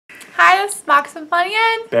Chris, Max and Funny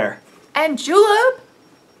Bear. and Julep.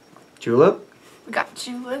 Julep? We got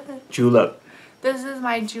Julep. Julep. This is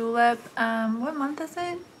my Julep. What month is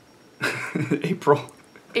it? April.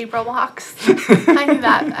 April box. I knew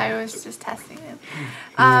that. I was just testing it.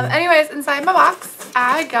 Anyways, inside my box,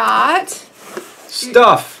 I got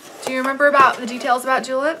stuff. Do you remember about the details about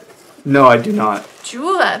Julep? No, I do not.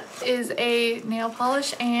 Julep is a nail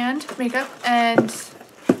polish and makeup, and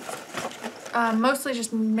mostly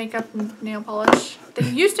just makeup and nail polish. They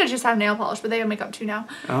used to just have nail polish, but they have makeup too now.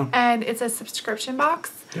 Oh. And it's a subscription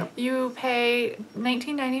box. Yep. You pay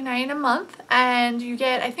 $19.99 a month, and you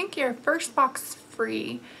get, I think, your first box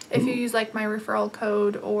free if you use like my referral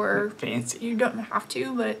code, or fancy. You don't have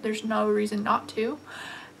to, but there's no reason not to.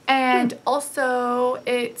 And also,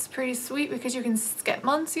 it's pretty sweet because you can skip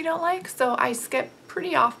months you don't like. So I skip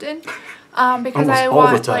pretty often because I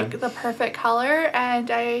want like the perfect color, and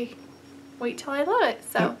I wait till I love it.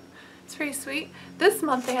 So it's pretty sweet. This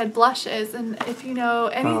month they had blushes, and if you know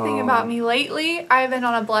anything about me lately, I've been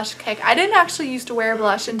on a blush kick. I didn't actually used to wear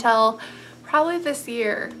blush until probably this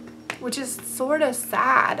year, which is sort of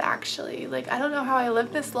sad actually. Like, I don't know how I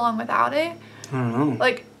lived this long without it. I don't know.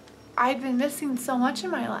 Like, I'd been missing so much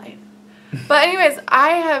in my life. But anyways, I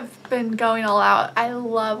have been going all out. I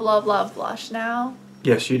love, love, love blush now.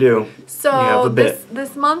 Yes, you do. So you have a bit.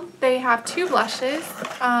 This month they have 2 blushes.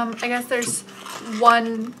 I guess there's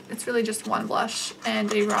one, it's really just one blush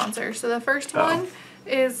and a bronzer. So the first one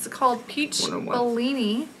is called Peach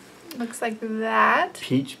Bellini. Looks like that.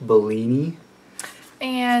 Peach Bellini.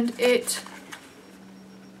 And it's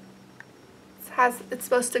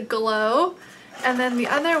supposed to glow. And then the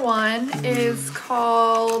other one is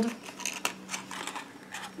called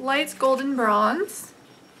Lights Golden Bronze.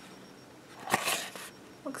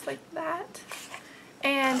 Looks like that.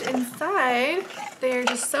 And inside, they're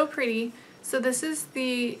just so pretty. So this is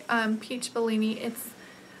the Peach Bellini. It's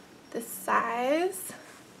this size.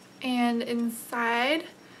 And inside,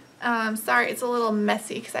 sorry, it's a little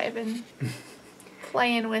messy because I've been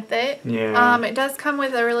playing with it. Yeah. It does come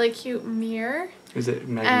with a really cute mirror. Is it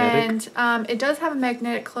magnetic? And it does have a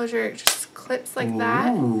magnetic closure. It just clips like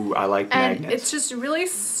that. Ooh, I like and magnets. It's just really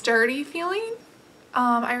sturdy feeling.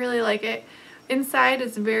 I really like it. Inside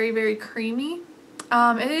it's very, very creamy.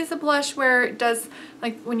 It is a blush where it does,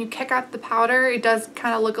 like when you kick out the powder, it does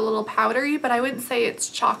kind of look a little powdery, but I wouldn't say it's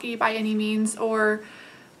chalky by any means, or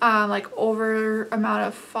like over amount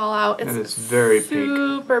of fallout. It's very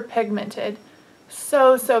super pigmented.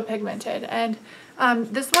 So pigmented. And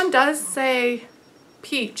this one does say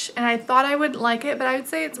peach, and I thought I wouldn't like it, but I would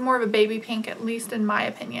say it's more of a baby pink, at least in my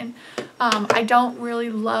opinion. I don't really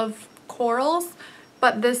love corals,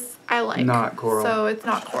 but this I like. Not coral. So it's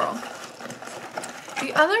not coral.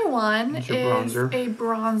 The other one is a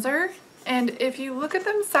bronzer, and if you look at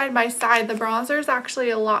them side by side, the bronzer is actually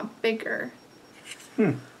a lot bigger.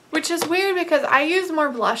 Which is weird because I use more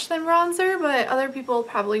blush than bronzer, but other people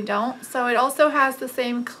probably don't. So it also has the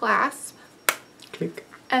same clasp. Click.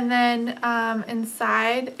 And then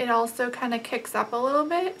inside, it also kind of kicks up a little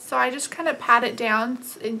bit. So I just kind of pat it down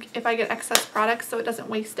if I get excess product so it doesn't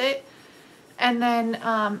waste it. And then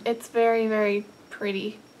it's very, very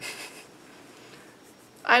pretty.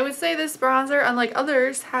 I would say this bronzer, unlike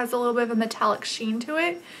others, has a little bit of a metallic sheen to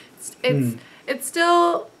it. It's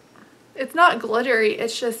still, it's not glittery,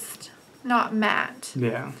 it's just not matte.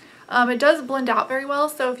 Yeah. It does blend out very well,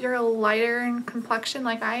 so if you're a lighter in complexion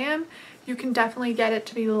like I am, you can definitely get it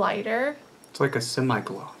to be lighter. It's like a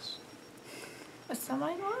semi-gloss. A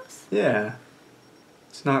semi-gloss? Yeah.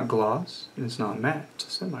 It's not gloss, and it's not matte. It's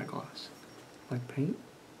a semi-gloss. Like paint?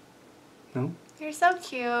 No? You're so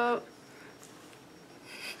cute.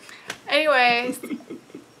 Anyways,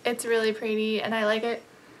 it's really pretty, and I like it.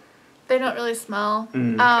 They don't really smell.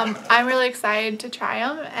 I'm really excited to try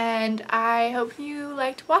them, and I hope you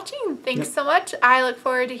liked watching. Thanks so much. I look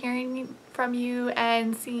forward to hearing from you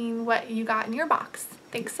and seeing what you got in your box.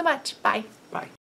 Thanks so much. Bye. Bye.